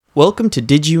Welcome to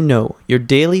Did You Know, your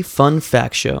daily fun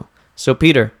fact show. So,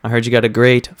 Peter, I heard you got a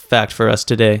great fact for us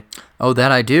today. Oh, that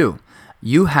I do.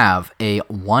 You have a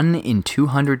 1 in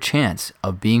 200 chance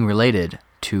of being related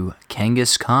to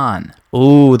Genghis Khan.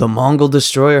 Ooh, the Mongol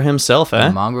destroyer himself, eh?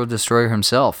 The Mongol destroyer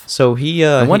himself. So he...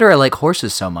 No wonder I like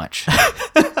horses so much.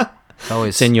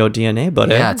 It's in your DNA,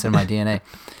 buddy. Yeah, it's in my DNA.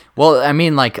 Well, I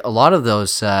mean, like a lot of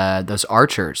those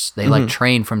archers, they like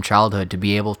train from childhood to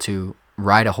be able to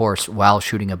ride a horse while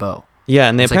shooting a bow. Yeah,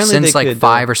 and they it's like apparently since they like could,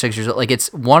 5 or 6 years old. Like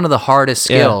it's one of the hardest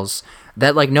skills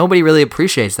that like nobody really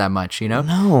appreciates that much, you know?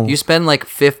 No. You spend like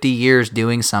 50 years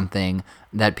doing something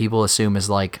that people assume is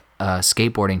like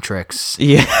skateboarding tricks.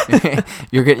 Yeah.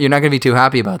 You're not going to be too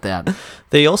happy about that.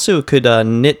 They also could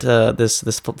knit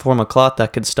this form of cloth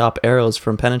that could stop arrows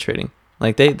from penetrating.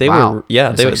 Like they Wow. were, yeah,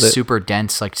 It's they like were super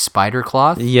dense, like spider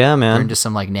cloth. Yeah, Or man. into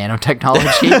some like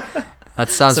nanotechnology. That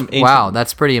sounds, wow,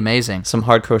 that's pretty amazing. Some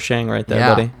hard crocheting right there,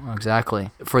 Yeah, buddy. exactly.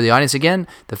 For the audience again,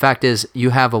 the fact is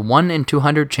you have a 1 in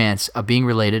 200 chance of being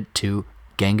related to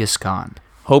Genghis Khan.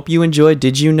 Hope you enjoyed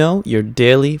Did You Know, your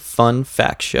daily fun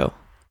fact show.